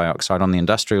 carbon dioxide on the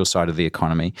industrial side of the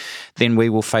economy, then we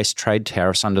will face trade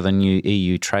tariffs under the new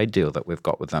EU trade deal that we've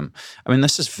got with them.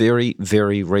 This is very,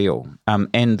 very real.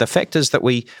 And the fact is that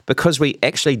because we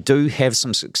actually do have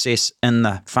some success in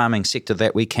the farming sector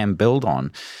that we can build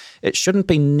on, it shouldn't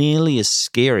be nearly as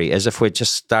scary as if we're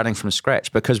just starting from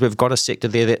scratch, because we've got a sector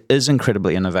there that is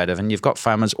incredibly innovative, and you've got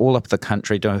farmers all up the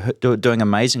country doing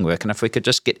amazing work. And if we could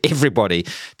just get everybody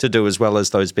to do as well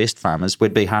as those best farmers,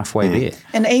 we'd be halfway there.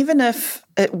 And even if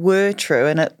it were true,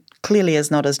 and it clearly is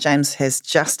not, as James has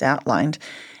just outlined,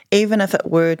 even if it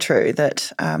were true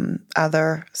that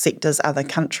other sectors, other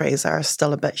countries are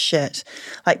still a bit shit,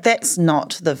 that's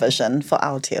not the vision for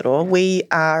Aotearoa. We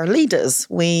are leaders.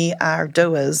 We are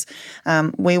doers.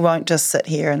 We won't just sit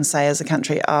here and say as a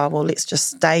country, let's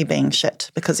just stay being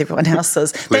shit because everyone else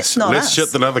is. That's not us. Less shit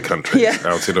than other countries. Yeah.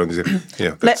 Aotearoa, New Zealand.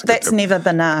 Yeah, that's never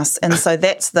been us. And so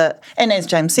and as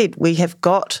James said, we have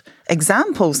got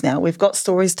examples now. We've got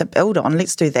stories to build on.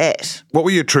 Let's do that. What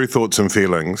were your true thoughts and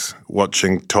feelings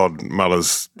watching Todd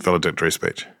Muller's valedictory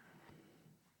speech?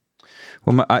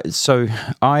 Well,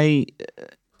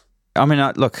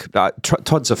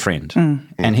 Todd's a friend,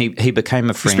 and he became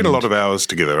a friend. We spent a lot of hours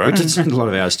together, right? We did spend a lot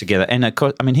of hours together, and of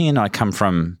course, he and I come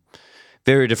from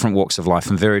very different walks of life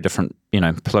and very different,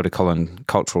 political and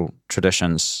cultural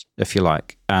traditions, if you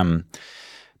like.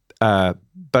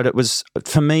 But it was,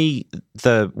 for me,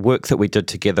 the work that we did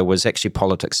together was actually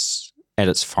politics at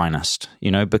its finest,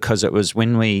 because it was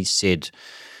when we said,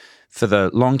 for the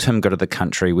long-term good of the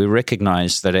country, we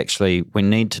recognise that actually we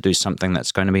need to do something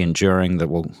that's going to be enduring, that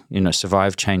will,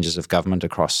 survive changes of government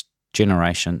across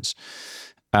generations.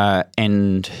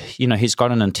 And, he's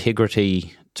got an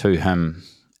integrity to him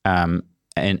and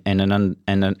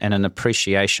an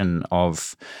appreciation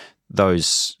of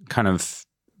those kind of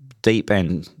deep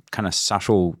and kind of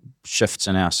subtle shifts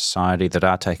in our society that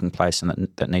are taking place and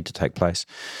that need to take place.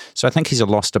 So I think he's a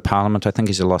loss to Parliament. I think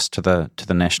he's a loss to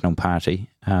the National Party,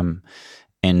 and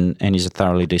he's a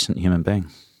thoroughly decent human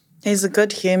being. He's a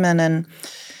good human, and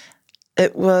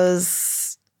it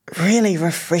was really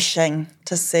refreshing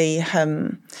to see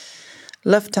him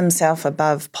lift himself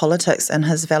above politics in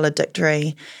his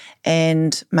valedictory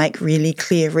and make really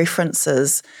clear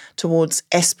references towards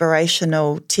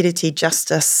aspirational tiriti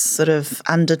justice sort of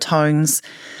undertones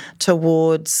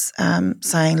towards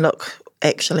saying, look,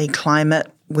 actually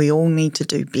climate, we all need to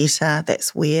do better.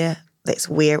 That's where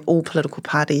all political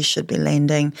parties should be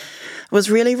landing. It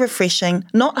was really refreshing,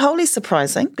 not wholly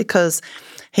surprising because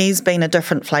he's been a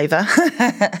different flavour.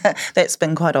 That's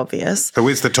been quite obvious. So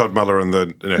where's the Todd Muller and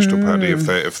the National Party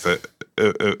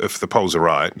if the polls are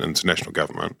right and it's national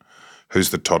government? Who's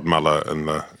the Todd Muller and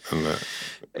the?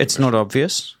 It's not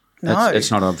obvious. No, it's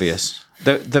not obvious.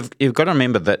 You've got to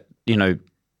remember that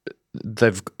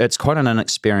it's quite an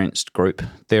inexperienced group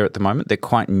there at the moment. They're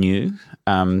quite new.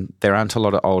 There aren't a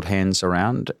lot of old hands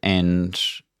around, and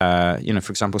for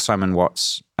example, Simon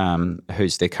Watts,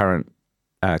 who's their current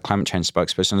climate change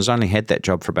spokesperson, has only had that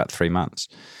job for about 3 months,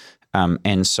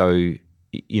 and so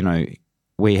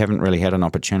we haven't really had an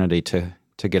opportunity to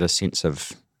get a sense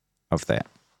of that.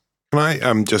 Can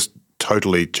I just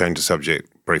totally change the subject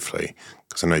briefly?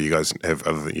 Because I know you guys have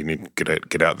other things you need to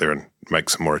get out there and make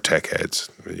some more attack ads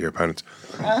with your opponents.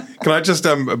 Can I just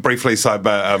briefly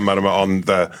sidebar, Marama, on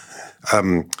the,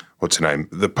 what's her name,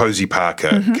 the Posey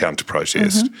Parker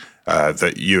counter-protest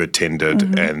that you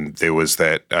attended, and there was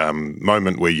that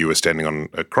moment where you were standing on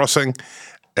a crossing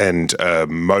and a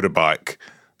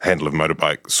handle of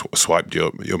motorbike swiped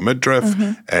your midriff,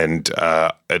 and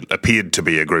it appeared to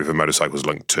be a group of motorcycles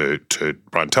linked to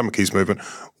Brian Tamaki's movement.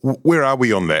 Where are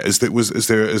we on that? Is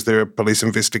there a police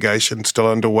investigation still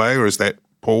underway, or is that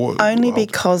paused? Only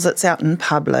because it's out in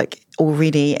public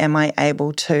already am I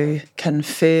able to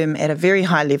confirm at a very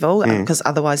high level, because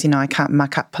otherwise, I can't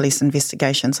muck up police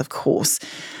investigations, of course.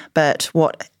 But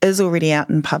what is already out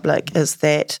in public is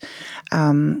that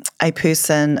a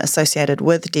person associated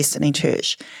with Destiny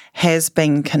Church has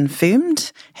been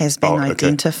confirmed, has been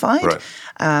identified. Right.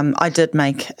 I did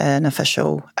make an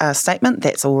official statement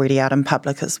that's already out in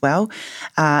public as well.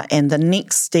 And the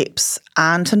next steps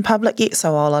aren't in public yet,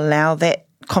 so I'll allow that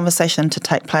conversation to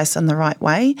take place in the right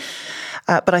way.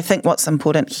 But I think what's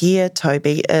important here,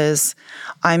 Toby, is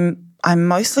I'm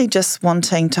mostly just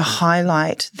wanting to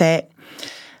highlight that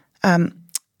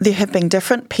there have been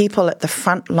different people at the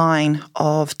front line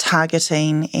of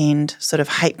targeting and sort of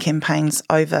hate campaigns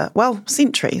over,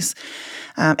 centuries.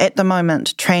 At the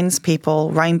moment, trans people,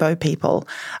 rainbow people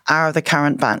are the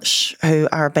current bunch who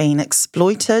are being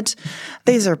exploited.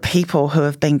 These are people who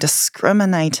have been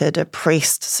discriminated,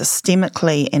 oppressed,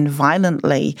 systemically and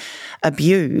violently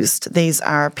abused. These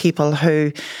are people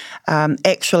who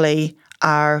actually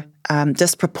are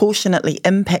disproportionately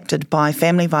impacted by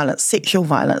family violence, sexual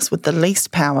violence, with the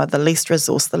least power, the least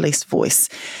resource, the least voice.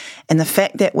 And the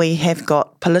fact that we have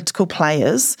got political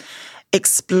players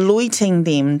exploiting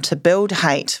them to build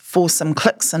hate for some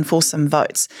clicks and for some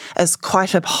votes is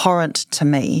quite abhorrent to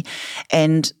me.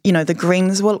 And, the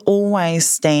Greens will always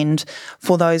stand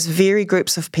for those very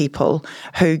groups of people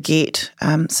who get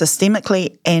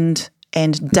systemically and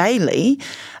daily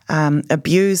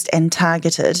abused and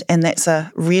targeted, and that's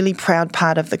a really proud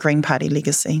part of the Green Party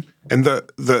legacy. And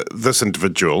this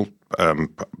individual,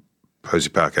 Posey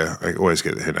Parker, I always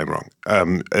get her name wrong,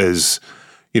 is,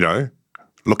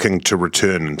 looking to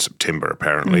return in September,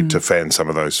 apparently, to fan some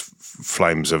of those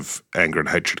flames of anger and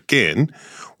hatred again.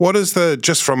 What is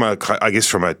just from a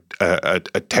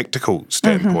tactical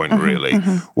standpoint, really,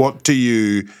 what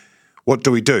do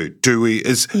we do? What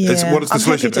is the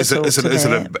solution?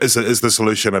 Is the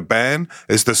solution a ban?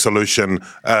 Is the solution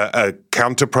a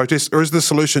counter protest, or is the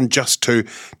solution just to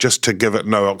give it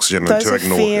no oxygen Those and to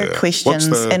ignore fair her? questions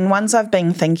and ones I've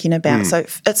been thinking about. So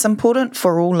it's important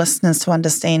for all listeners to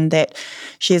understand that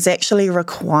she is actually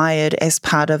required as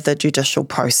part of the judicial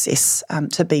process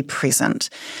to be present,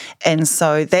 and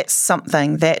so that's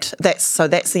something that's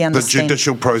the understanding. The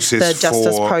judicial process, the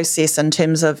justice process in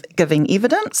terms of giving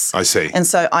evidence. I see. And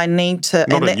so I need to...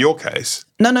 Not in your case.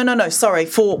 No, sorry,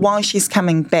 for while she's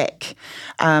coming back.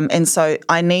 And so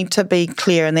I need to be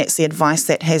clear, and that's the advice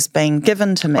that has been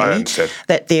given to me,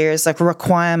 that there is a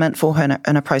requirement for her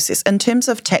in a process. In terms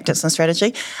of tactics and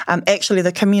strategy, actually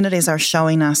the communities are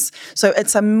showing us. So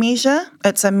it's a measure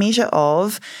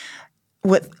of...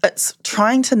 it's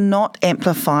trying to not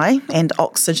amplify and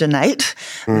oxygenate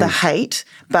the hate,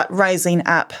 but raising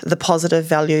up the positive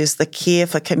values, the care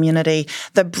for community,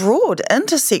 the broad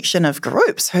intersection of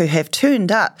groups who have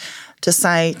turned up to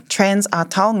say trans a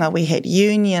taonga. We had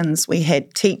unions, we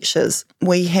had teachers,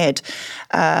 we had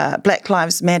Black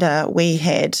Lives Matter, we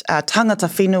had tangata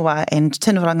whenua and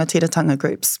tino rangatiratanga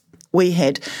groups. We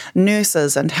had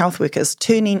nurses and health workers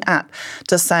turning up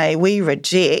to say we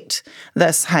reject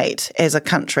this hate as a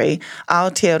country.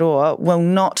 Aotearoa will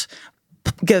not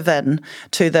give in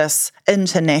to this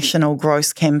international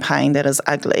gross campaign that is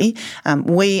ugly.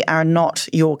 We are not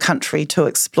your country to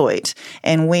exploit,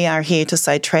 and we are here to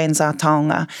say transā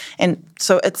taonga. And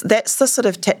so that's the sort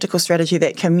of tactical strategy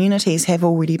that communities have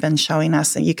already been showing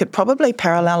us. And you could probably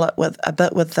parallel it with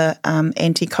the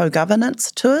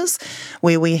anti-co-governance tours,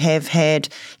 where we have had,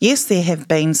 yes, there have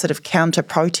been sort of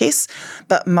counter-protests,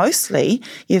 but mostly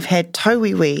you've had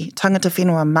tauiwi, tangata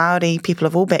whenua Māori, people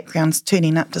of all backgrounds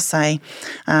turning up to say,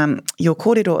 your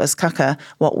kōrero is kaka.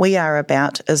 What we are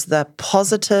about is the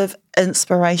positive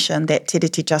inspiration that Te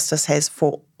Reti Justice has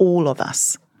for all of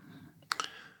us.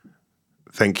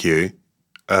 Thank you.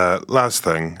 Last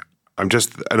thing,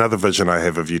 another vision I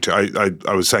have of you two.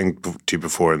 I was saying to you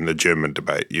before in the German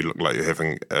debate, you look like you're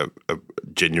having a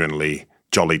genuinely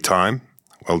jolly time.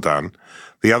 Well done.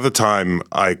 The other time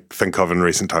I think of in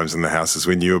recent times in the House is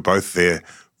when you were both there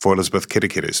for Elizabeth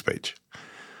Kerekere's speech.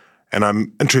 And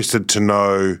I'm interested to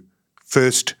know,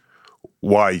 first,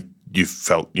 why you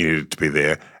felt you needed to be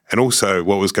there, and also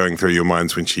what was going through your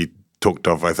minds when she talked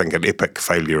of, I think, an epic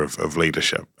failure of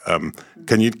leadership.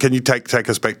 Can you take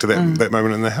us back to that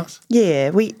moment in the House? Yeah,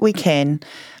 we can.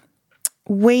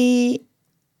 We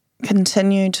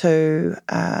continue to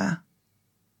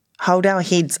hold our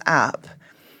heads up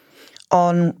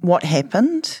on what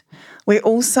happened. We're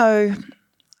also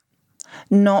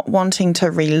not wanting to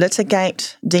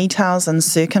relitigate details and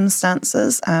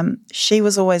circumstances. She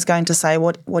was always going to say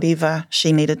whatever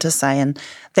she needed to say, and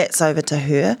that's over to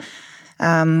her.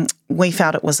 We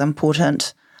felt it was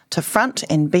important to front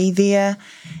and be there.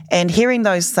 And hearing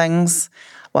those things,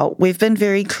 well, we've been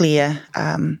very clear.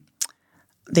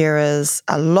 There is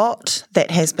a lot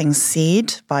that has been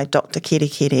said by Dr.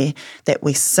 Kerekere that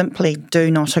we simply do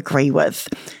not agree with,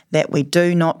 that we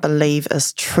do not believe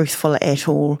is truthful at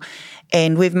all.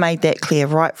 And we've made that clear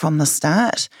right from the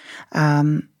start.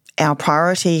 Our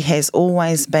priority has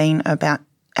always been about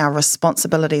our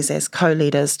responsibilities as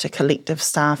co-leaders to collective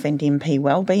staff and MP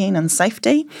wellbeing and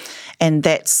safety, and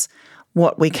that's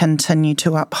what we continue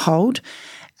to uphold.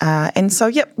 And so,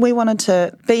 we wanted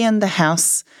to be in the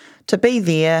House, to be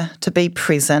there, to be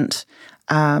present,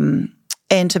 and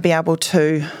to be able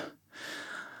to,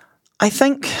 I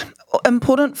think,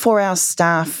 important for our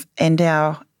staff and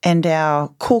our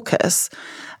caucus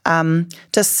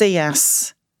to see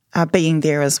us being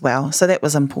there as well. So that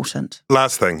was important.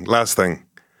 Last thing.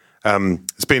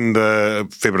 It's been the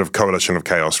fair bit of coalition of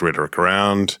chaos rhetoric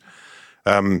around.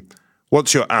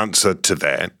 What's your answer to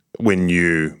that when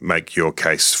you make your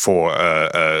case for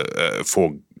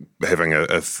having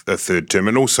a third term?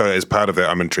 And also, as part of that,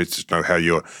 I'm interested to know how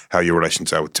your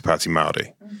relations are with Te Pāti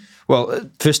Māori.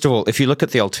 Well, first of all, if you look at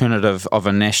the alternative of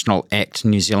a National Act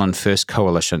New Zealand First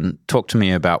coalition, talk to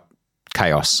me about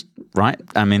chaos, right?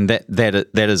 I mean, that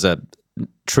is a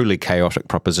truly chaotic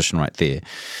proposition right there.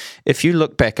 If you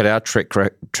look back at our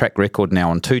track record now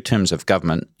on 2 terms of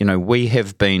government, we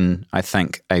have been, I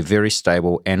think, a very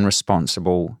stable and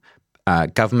responsible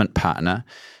government partner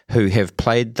who have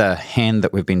played the hand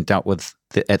that we've been dealt with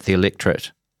at the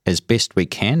electorate as best we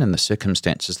can in the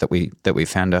circumstances that we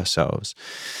found ourselves.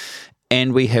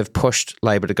 And we have pushed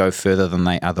Labour to go further than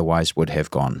they otherwise would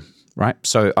have gone, right?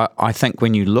 So I think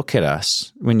when you look at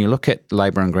us, when you look at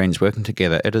Labour and Greens working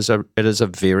together, it is a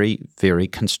very, very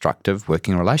constructive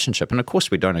working relationship. And of course,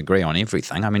 we don't agree on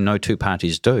everything. I mean, no two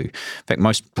parties do. In fact,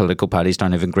 most political parties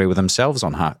don't even agree with themselves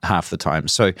on half the time.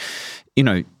 So,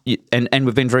 and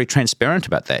we've been very transparent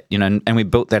about that, and we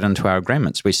built that into our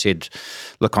agreements. We said,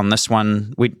 look, on this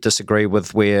one, we disagree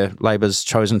with where Labour's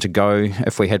chosen to go.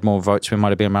 If we had more votes, we might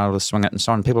have been able to swing it and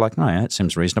so on. People are like, no, it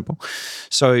seems reasonable.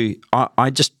 So I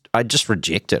just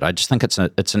reject it. I just think it's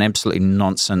an absolutely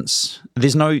nonsense.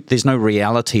 There's no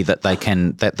reality that they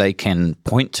can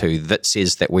point to that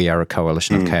says that we are a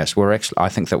coalition of chaos. I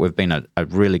think that we've been a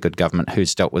really good government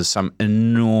who's dealt with some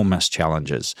enormous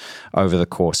challenges over the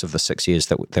course of the 6 years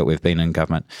that we've been in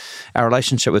government. Our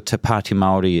relationship with Te Pāti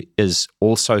Māori is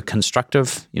also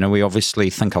constructive. We obviously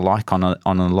think alike on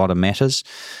a lot of matters,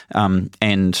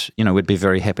 and we'd be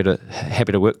very happy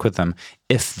to work with them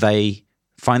if they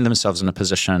find themselves in a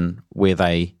position where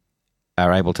they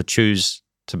are able to choose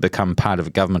to become part of a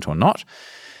government or not,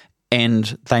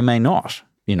 and they may not,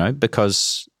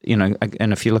 because,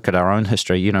 and if you look at our own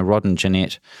history, Rod and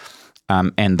Jeanette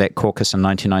and that caucus in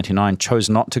 1999 chose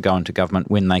not to go into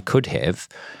government when they could have,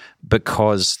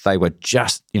 because they were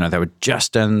just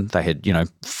in, they had,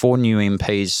 4 new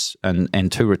MPs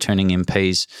and 2 returning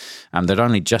MPs. They'd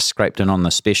only just scraped in on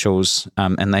the specials,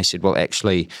 and they said, well,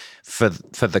 actually, for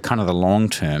the kind of the long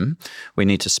term, we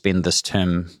need to spend this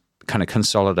term kind of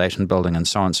consolidate and building and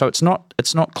so on. So it's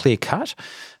not clear cut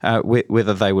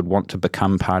whether they would want to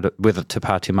become whether Te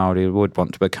Pāti Māori would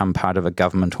want to become part of a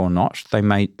government or not. They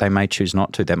may choose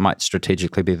not to. That might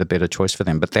strategically be the better choice for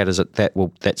them. But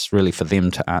that's really for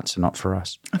them to answer, not for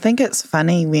us. I think it's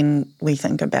funny when we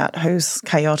think about who's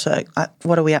chaotic.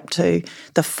 What are we up to?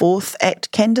 The fourth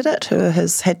ACT candidate who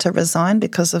has had to resign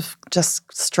because of just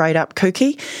straight up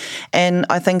kooky. And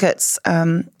I think it's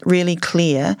really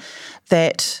clear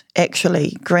that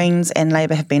actually Greens and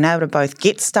Labour have been able to both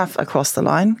get stuff across the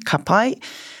line, ka pai,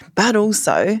 but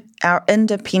also our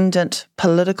independent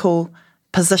political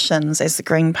positions as the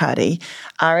Green Party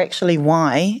are actually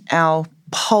why our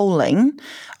polling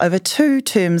over 2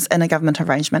 terms in a government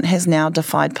arrangement has now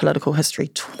defied political history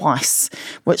twice,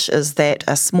 which is that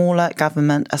a smaller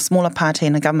government, a smaller party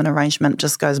in a government arrangement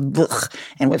just goes blech,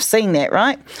 and we've seen that,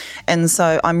 right? And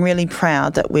so I'm really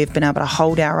proud that we've been able to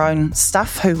hold our own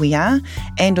stuff, who we are,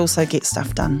 and also get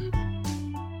stuff done.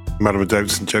 Marama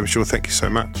Davidson, James Shaw, thank you so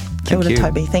much. Kia ora,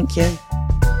 Toby, thank you.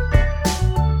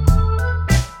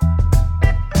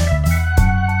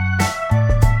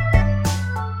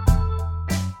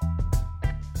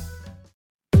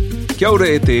 Kia ora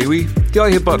e te iwi, Te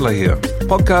Aihe Butler here,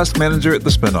 podcast manager at The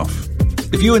Spinoff.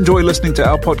 If you enjoy listening to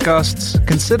our podcasts,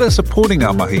 consider supporting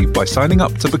our mahi by signing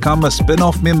up to become a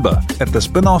Spinoff member at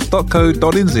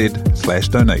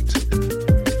thespinoff.co.nz/donate.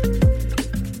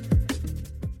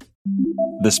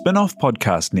 The Spinoff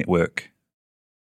Podcast Network.